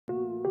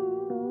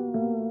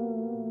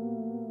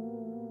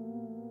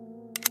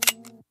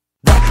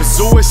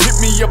always hit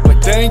me up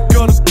like they ain't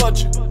gonna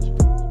budge it.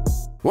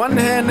 One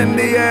hand in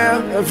the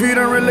air if you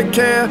don't really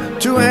care.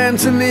 Two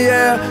hands in the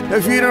air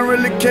if you don't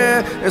really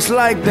care. It's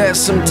like that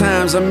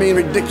sometimes, I mean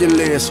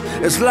ridiculous.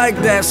 It's like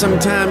that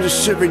sometimes,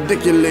 this shit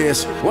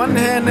ridiculous. One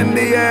hand in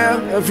the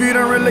air if you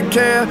don't really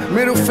care.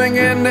 Middle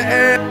finger in the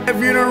air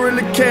if you don't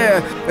really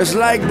care. It's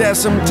like that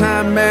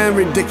sometimes, man,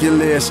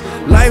 ridiculous.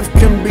 Life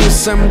can be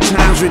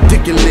sometimes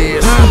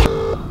ridiculous.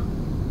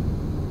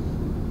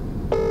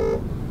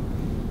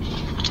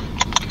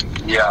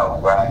 Yo,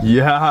 right?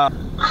 Yeah.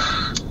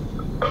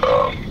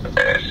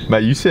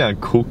 Mate, you sound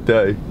cooked,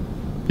 eh?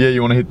 Yeah,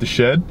 you want to hit the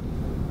shed?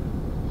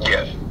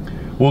 Yeah.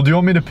 Well, do you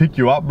want me to pick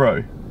you up,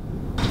 bro?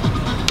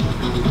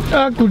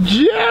 Uncle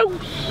Joe!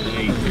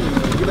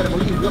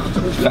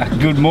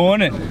 Good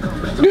morning.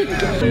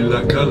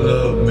 Like I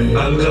love me,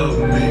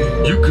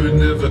 you could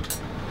never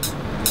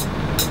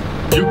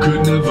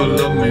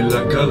love me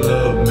like I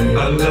love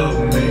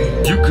me,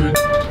 you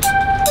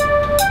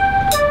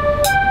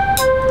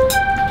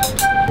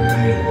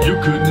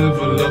could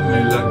never love me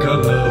like I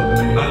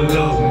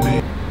love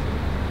me.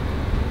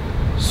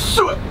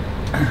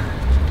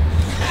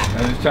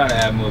 I'm just trying to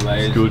add more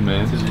layers. Good,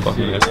 man. This is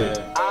fucking epic.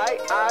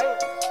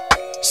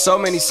 So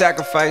many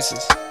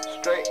sacrifices.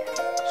 Straight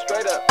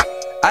up.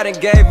 I done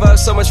gave up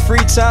so much free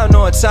time,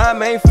 knowing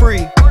time ain't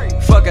free.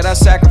 Fuck it, I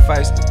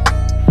sacrificed it.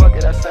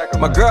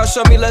 My girl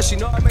showed me love, she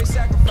know I made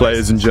sacrifices.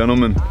 Players and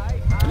gentlemen,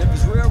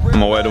 on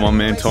my way to my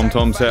man Tom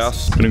Tom's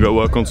house. Gonna go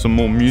work on some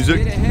more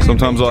music.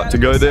 Sometimes I like to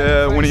go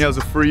there when he has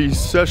a free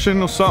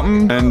session or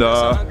something. And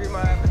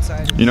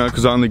you know,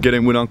 cause I only get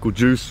in with Uncle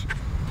Juice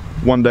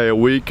one day a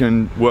week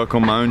and work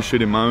on my own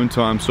shit in my own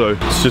time. So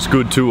it's just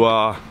good to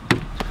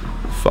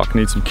fuck,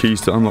 need some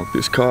keys to unlock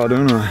this car,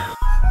 don't I?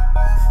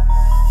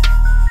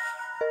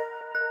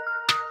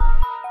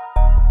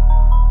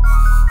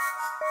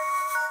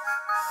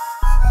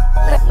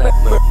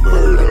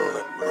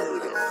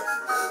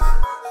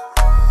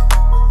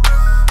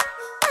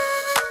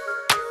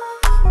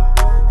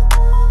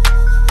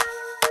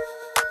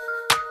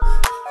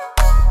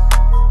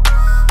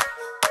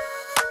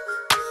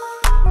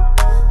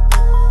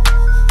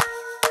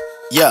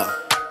 Yeah.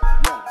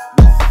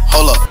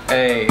 Hold up.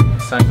 Hey,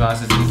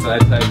 sunglasses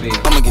inside type B.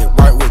 I'ma get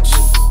right with you.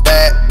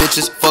 Bad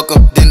bitches, fuck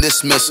them, then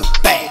dismiss them.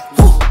 Bang.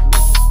 Woo.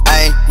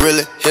 I ain't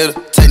really here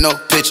to take no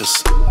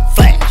pictures.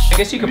 Flash. I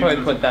guess you could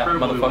probably put that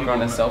motherfucker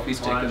on a selfie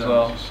stick as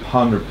well.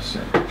 100%.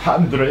 100%.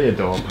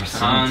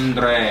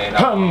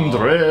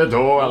 100,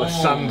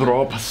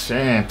 Alessandro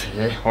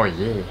Passante. Oh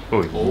yeah.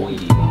 Oh yeah. Oh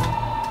yeah.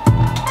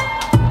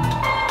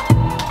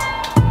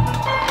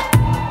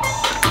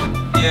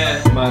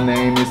 Yeah. My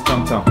name is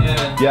Tom Tom.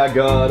 Yeah, I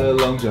got a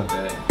long jump.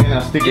 Yeah. And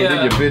I stick it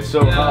in your bitch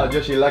so hard,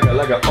 yeah, she like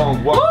a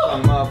on walk.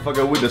 I'm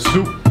motherfucker with the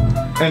soup.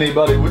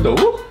 Anybody with the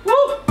whoop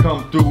whoop,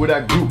 come through with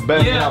that group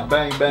bang, and I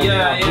bang bang,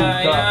 and I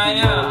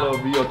boom all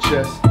over your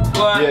chest.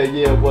 What?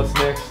 Yeah, what's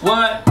next?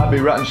 What? I be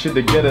writing shit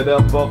to get it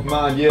up off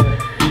mine, yeah.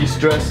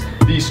 De-stressed,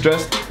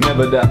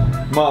 never that.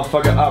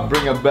 Motherfucker, I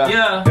bring it back.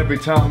 Yeah. Every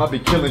time I be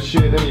killing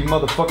shit, any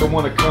motherfucker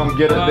wanna come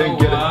get it, then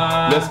get it.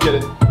 Let's get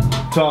it.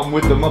 Tom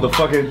with the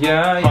motherfucking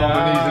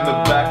harmonies in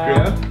the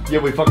background. Yeah,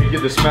 we fucking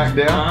get the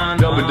smackdown.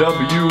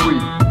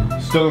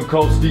 WWE, Stone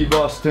Cold Steve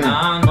Austin.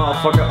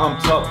 Motherfucker, I'm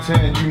top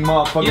 10. You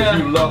motherfuckers,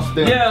 you lost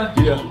then. Yeah.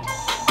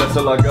 That's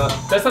all I got.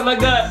 That's all I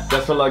got.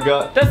 That's all I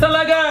got. That's all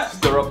I got.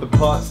 Stir up the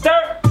pot.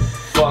 Stir.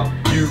 Fuck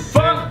you.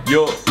 Fuck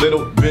your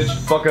little bitch.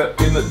 Fucker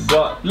in the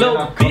dark.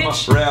 Little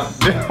bitch.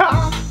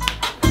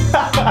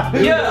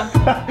 Yeah.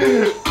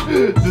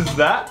 Just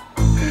that.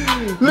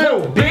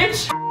 Little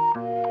bitch.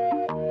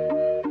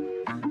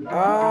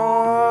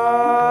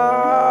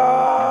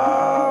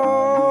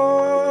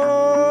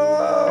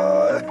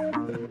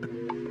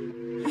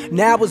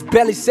 Now I was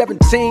barely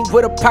 17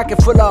 with a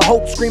pocket full of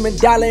hope, screaming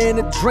dollar in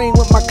a dream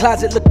with my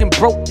closet looking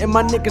broke and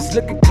my niggas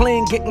looking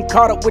clean, getting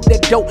caught up with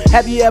that dope.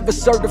 Have you ever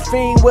served a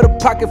fiend with a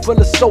pocket full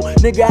of soap?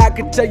 Nigga, I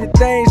can tell you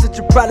things that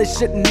you probably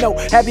shouldn't know.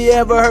 Have you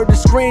ever heard the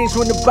screams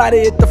when the body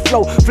hit the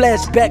floor?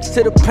 Flashbacks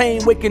to the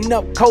pain, waking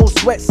up cold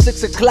sweat,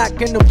 6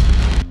 o'clock in the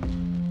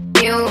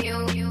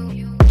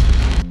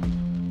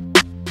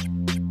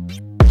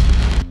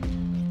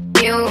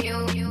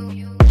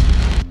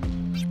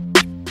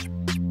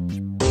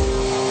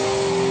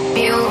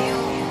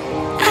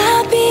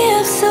I'll be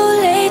up so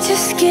late,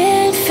 just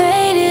getting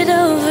faded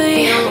over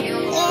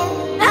you.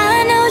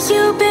 I know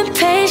you've been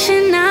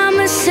patient,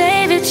 I'ma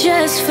save it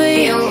just for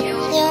you.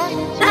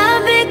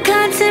 I've been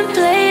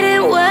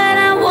contemplating what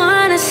I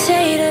wanna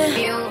say to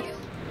you.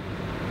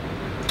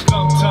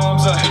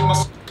 Sometimes I hate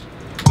myself,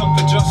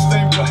 something just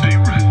ain't right.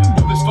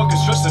 All this fucking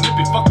stress and it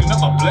be fucking up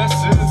my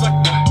blessings. Like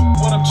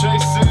what I'm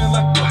chasing,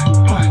 like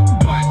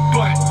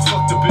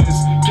fuck the biz,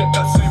 get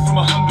that same from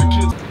 100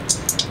 kids.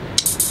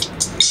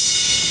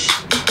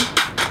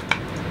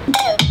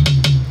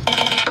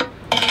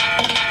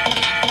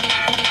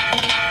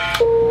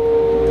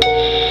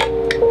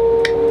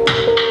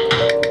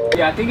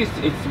 Yeah, I think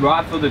it's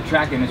right for the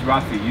track and it's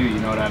right for you, you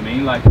know what I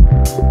mean? Like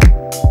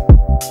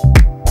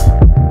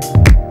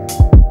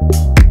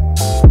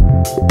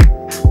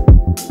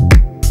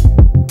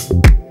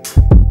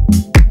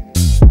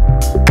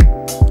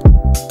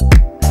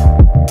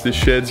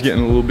shed's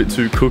getting a little bit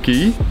too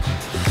cookie.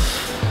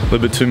 A little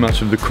bit too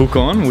much of the cook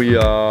on. We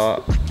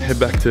head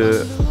back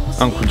to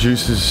Uncle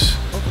Juice's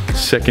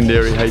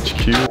secondary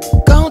HQ.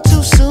 Gone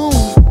too soon.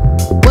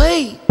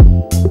 Wait,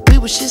 we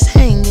was just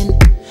hanging.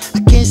 I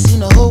can't seem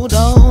to hold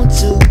on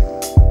to.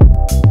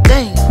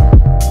 Dang,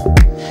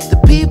 the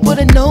people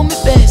that know me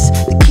best,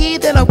 the key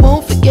that I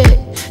won't forget.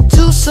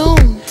 Too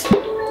soon.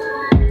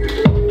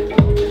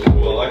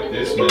 Well, I like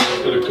this, man.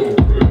 It's got a cool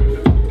groove.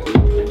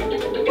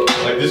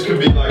 Like this could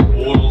be like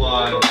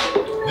borderline.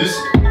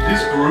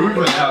 This groove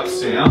and how it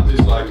sounds is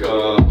like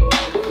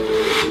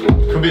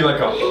could be like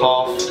a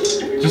half,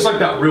 just like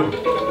that real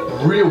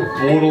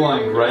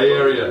borderline grey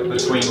area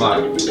between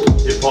like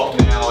hip hop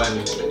now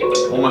and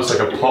almost like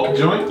a pop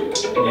joint.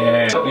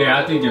 Yeah,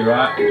 I think you're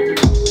right.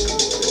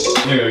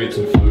 I'm gonna go get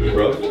some food,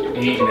 bro.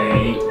 Eat,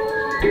 mate.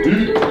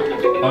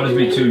 I'll just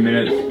be 2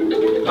 minutes.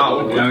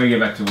 Oh, I'm gonna get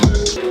back to work.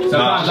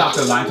 Sometimes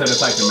after lunch I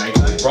just like to make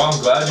something. Bro, I'm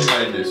glad you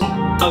made this.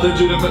 I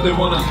legitimately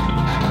wanna.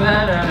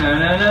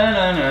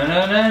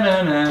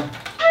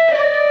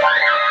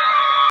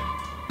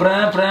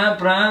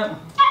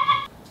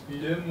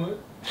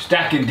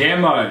 Stacking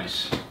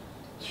demos.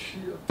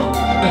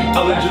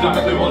 I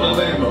legitimately want a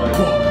Lambo.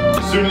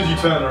 As soon as you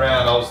turn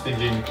around, I was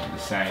thinking,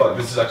 Same. fuck,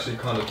 this is actually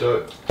kind of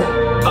dope.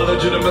 I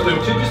legitimately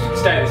Should just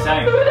stay the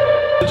same.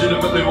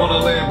 legitimately want a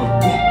Lambo.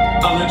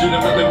 I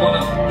legitimately want a.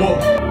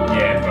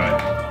 Yeah, bro.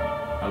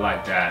 I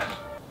like that.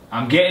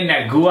 I'm getting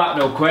that goo up,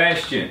 no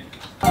question.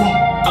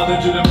 I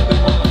legitimately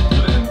want a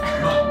Lambo.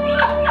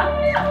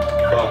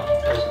 Fuck,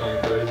 that was kind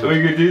of crazy.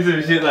 We could do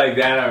some shit like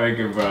that, I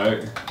reckon,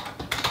 bro.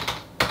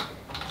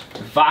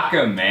 Fuck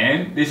 'em,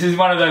 man. This is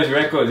one of those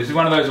records. This is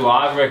one of those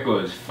live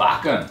records.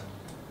 Fuck 'em.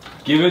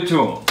 Give it to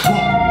 'em.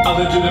 I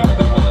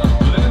legitimately want a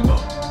Lambo.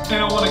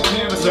 And I want a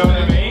canvas. You know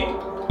what I mean?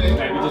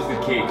 Maybe just the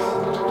kicks.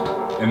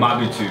 It might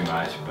be too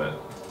much, but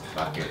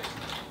fuck it.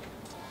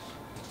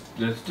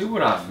 Let's do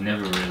what I've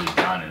never really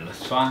done and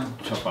let's try and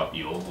chop up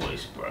your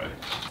voice, bro.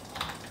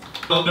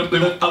 Put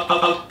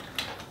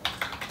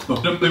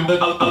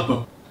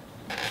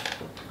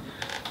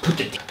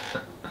the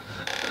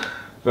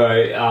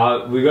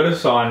Bro, we gotta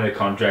sign a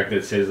contract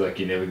that says like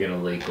you're never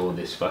gonna leak all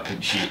this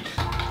fucking shit.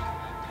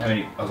 How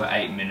many? I've got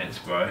 8 minutes,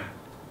 bro.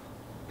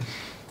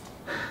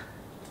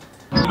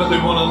 Legitimately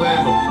want a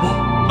Lambo.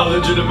 I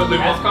legitimately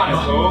That's kind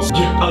of cool.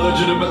 Yeah, I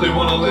legitimately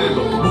want a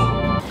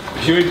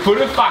Lambo. Should we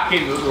put a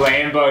fucking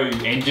Lambo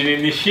engine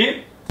in this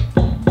shit?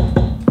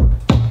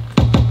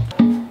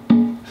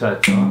 So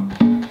it's on.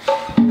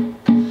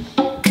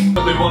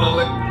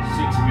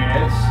 6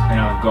 minutes, and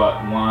I've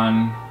got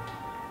 1,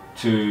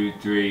 2,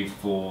 3,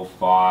 4,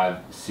 5,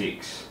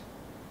 6,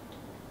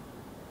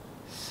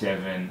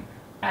 7,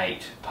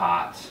 8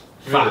 parts.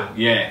 Really? Fuck,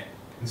 yeah.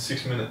 In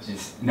 6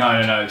 minutes?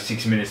 No,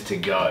 6 minutes to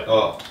go.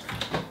 Oh.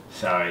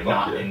 Sorry,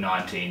 Fuck in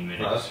 19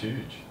 minutes. No, that's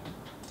huge.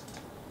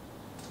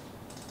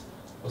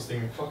 I was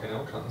thinking, fucking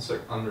hell, can't it's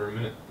like under a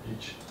minute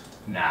each.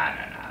 Nah,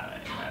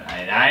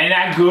 ain't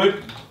that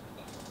good.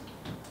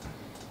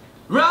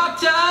 Rock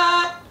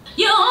time!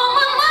 You're on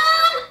my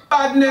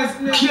mind. Badness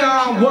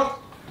can't work.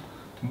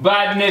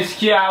 Badness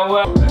can't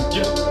work.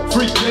 Yeah,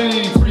 free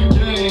game.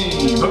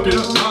 Hook it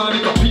up, man,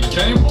 it got peak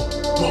game.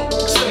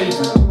 Save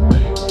it.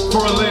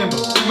 For a Lambo,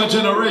 in my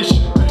generation.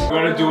 We're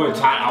gonna do a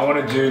ton. I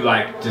wanna do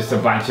like just a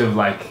bunch of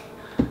like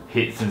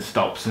hits and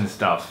stops and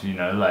stuff, you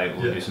know, like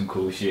we'll do some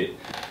cool shit.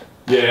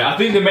 Yeah, I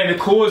think the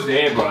core's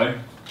there, bro.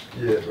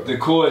 Yeah, bro. The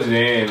core's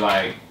there,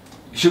 like,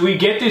 should we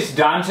get this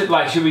done to,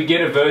 like, should we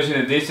get a version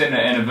of this and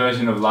a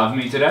version of Love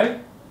Me today?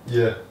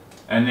 Yeah.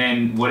 And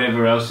then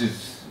whatever else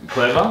is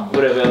clever,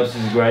 whatever else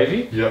is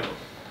gravy? Yep.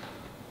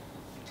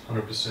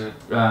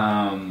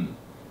 100%.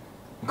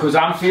 Cause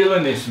I'm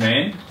feeling this,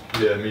 man.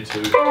 Yeah, me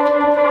too.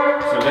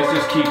 So let's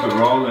just keep it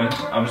rolling.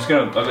 I've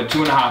got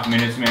 2.5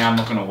 minutes, man, I'm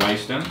not gonna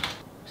waste them.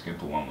 Just gonna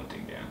put one more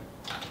thing down.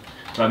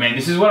 But man,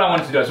 this is what I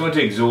wanted to do. I just wanted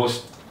to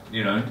exhaust,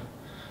 you know,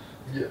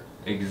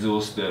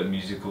 exhaust the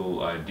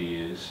musical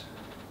ideas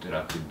that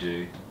I could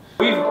do.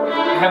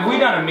 Have we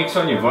done a mix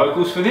on your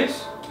vocals for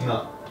this?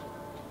 No.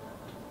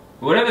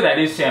 Whatever that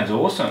is sounds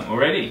awesome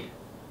already.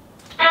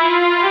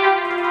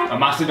 I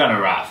must have done a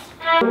rough.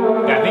 I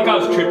think I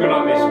was tripping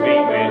on this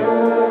beat, man.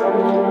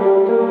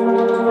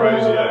 It's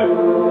crazy, eh?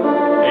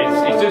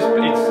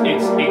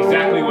 It's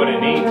exactly what it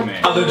needs,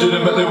 man. I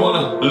legitimately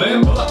wanna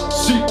Lambo.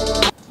 See.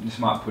 Just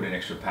might put an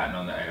extra pattern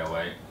on the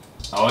 808.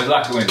 I always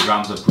like it when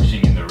drums are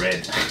pushing in the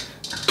red.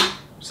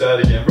 Say that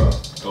again, bro.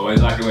 I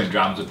always like it when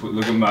drums are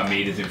look at my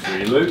meters in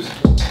Fruity Loops.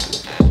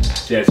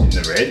 See how it's in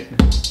the red?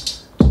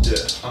 Yeah.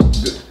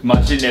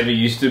 My shit never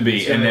used to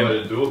be. And then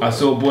it, I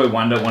saw Boy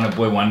Wonder, one of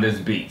Boy Wonder's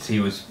beats. He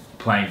was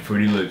playing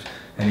Fruity Loops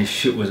and his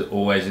shit was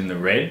always in the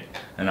red.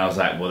 And I was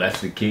like, well,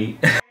 that's the key.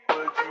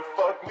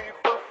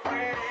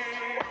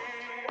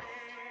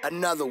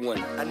 Another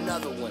one.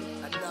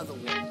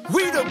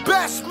 We the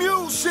best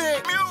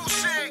music.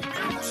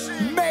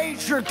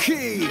 Major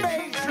key.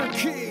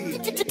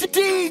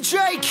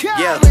 DJ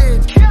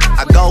Khaled. Yeah,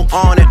 I go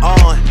on and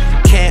on.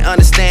 Can't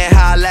understand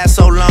how I last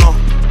so long.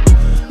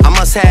 I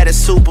must almost had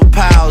his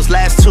superpowers.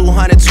 Last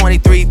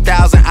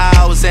 223,000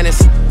 hours, and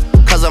it's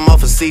cause I'm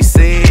off of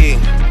CC,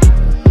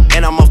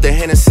 and I'm off the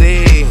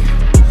Hennessy.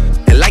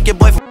 And like your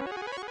boy.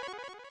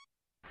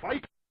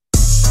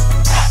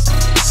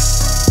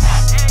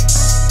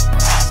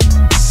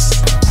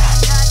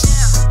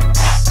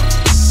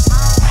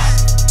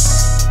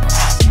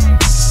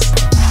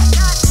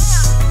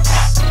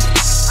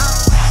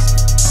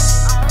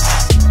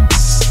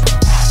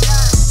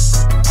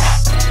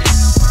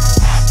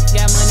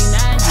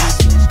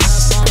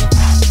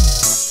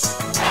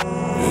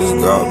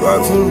 Got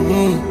back from the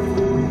moon.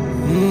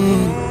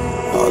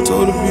 I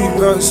told her be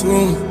back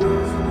soon.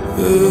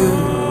 Yeah.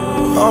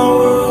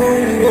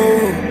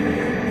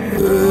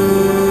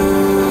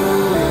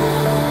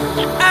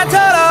 I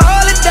told her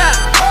hold it down.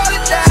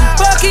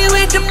 Fucking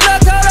with the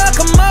blood, told her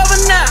come over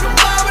now.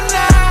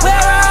 Where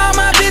are all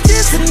my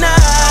bitches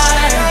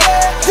tonight?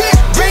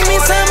 Bring me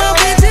some more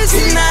bitches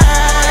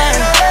tonight.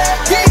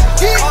 We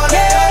don't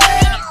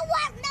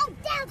want no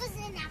devils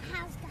in the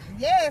house, God.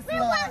 Yes, we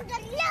want the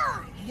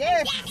Lord.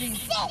 Yes,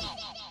 Jesus.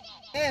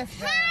 Yes,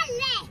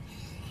 Hallelujah.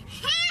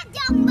 Have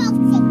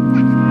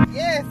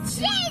yes,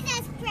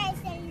 Jesus, praise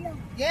the Lord.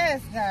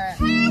 Yes, God.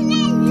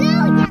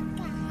 Hallelujah, God.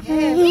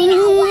 Yes. We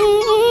don't want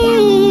no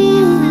devils in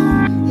the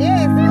house.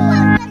 Yes, we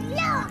want the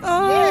Lord.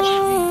 Yes.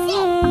 Yes.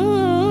 Hallelujah.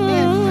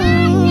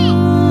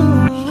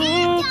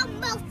 Have your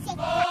mercy.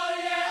 Oh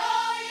yeah,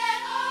 oh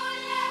yeah, oh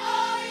yeah,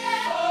 oh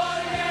yeah, oh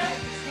yeah.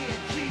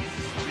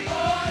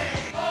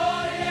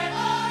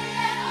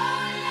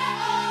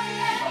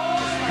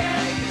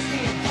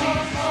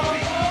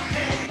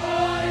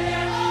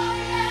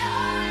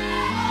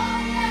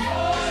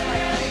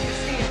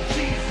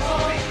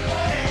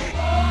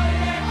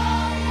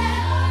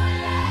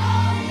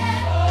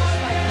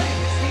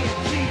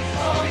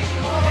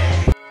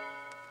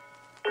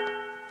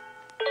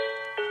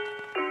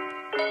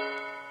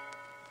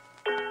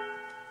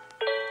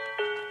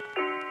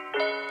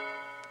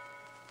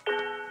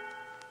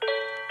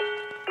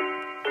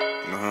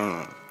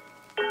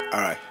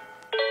 Alright.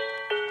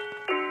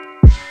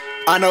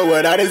 I know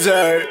what I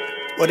deserve.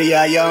 What do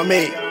y'all on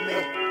me?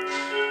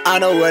 I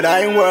know what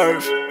I ain't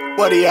worth.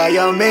 What do y'all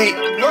on me?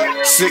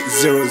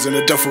 6 zeros in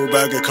a duffel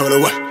bag of cola.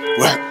 What?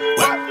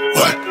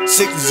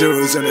 6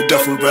 zeros in a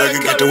duffel bag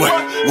of get the what?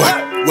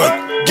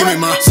 Give me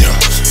my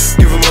zeros.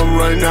 Give them up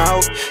right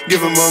now.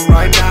 Give them up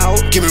right now.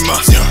 Give me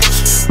my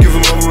zeros. Give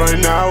them up right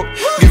now.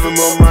 Give them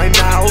up right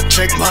now.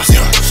 Check my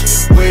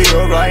zeros. Way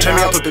up right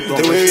now. The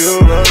way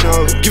up right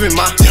now. Give me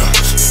my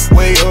zeros.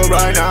 Way up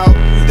right now.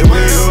 The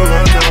way up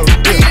right now.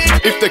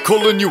 If they're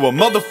calling you a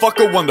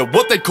motherfucker, wonder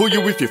what they call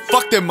you if you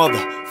fuck their mother.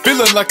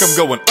 Feeling like I'm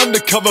going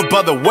undercover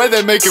by the way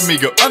they're making me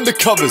go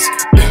undercovers.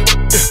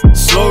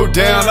 Slow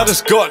down, I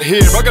just got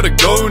here, I gotta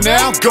go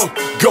now. Go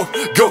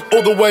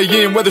all the way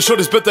in, whether short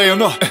is birthday or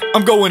not.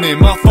 I'm going in,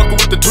 motherfucker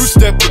with the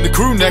two-step and the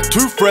crew neck,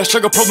 too fresh. I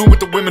got problem with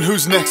the women,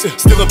 who's next?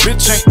 Still a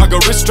bitch ain't, I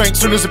got restraint.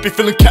 Soon as it be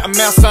feeling cat and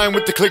mouse, sign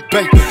with the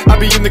clickbait. I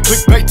be in the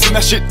clickbaits and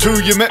that shit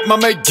too. You met my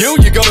mate Gil,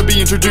 you gotta be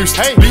introduced.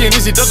 Hey, being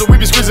easy doesn't we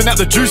be squeezing out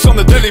the juice on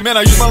the Daley, man.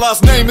 I use my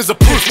last name as a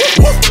proof.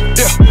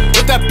 Yeah,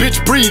 let that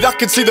bitch breathe, I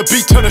can see the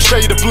beat turn a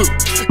shade of blue.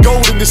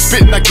 Gold in this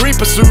spit and that green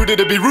pursuit.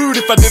 It'd be rude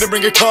if I didn't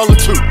bring a car or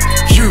two.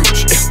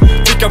 Huge.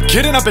 Think I'm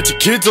kidding? I bet your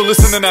kids will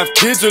listen and have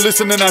kids, or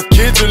listen and have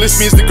kids, or list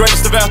me as the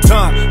greatest of our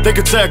time. They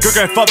could say a good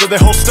grandfather, their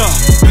whole star.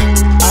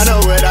 I know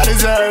what I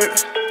deserve.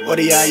 What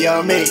do y'all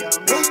on me?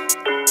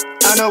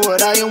 I know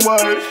what I am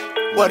worth.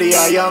 What do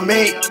y'all on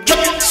me?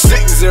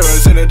 6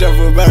 zeros in a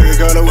duffel bag of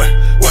color.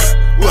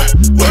 What?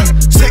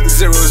 6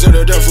 zeros in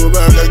a duffel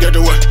bag. I get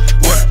the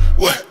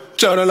what?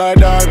 Tryna like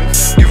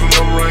diamonds. Give them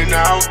up right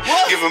now.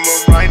 Give them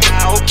up right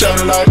now.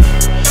 Tryna like.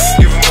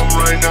 Give them up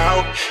right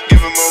now. Give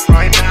them up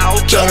right now.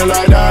 Tryna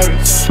like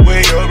diamonds.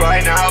 Way up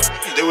right now.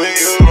 The way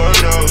up right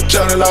now.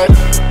 Tryna like.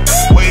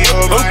 Way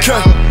up right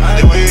now.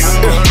 The way up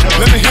right now.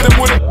 Let me hit him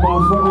with it.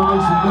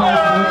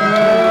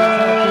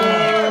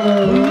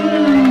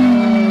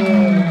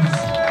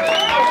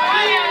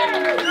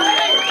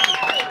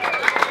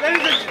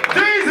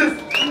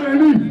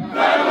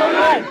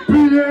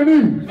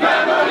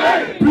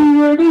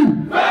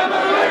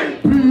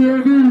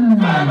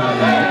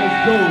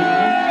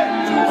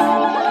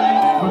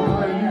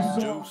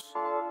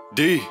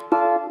 D,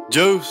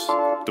 Juice,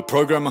 the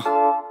programmer.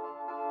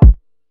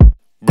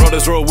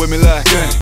 Brothers roll with me like gang.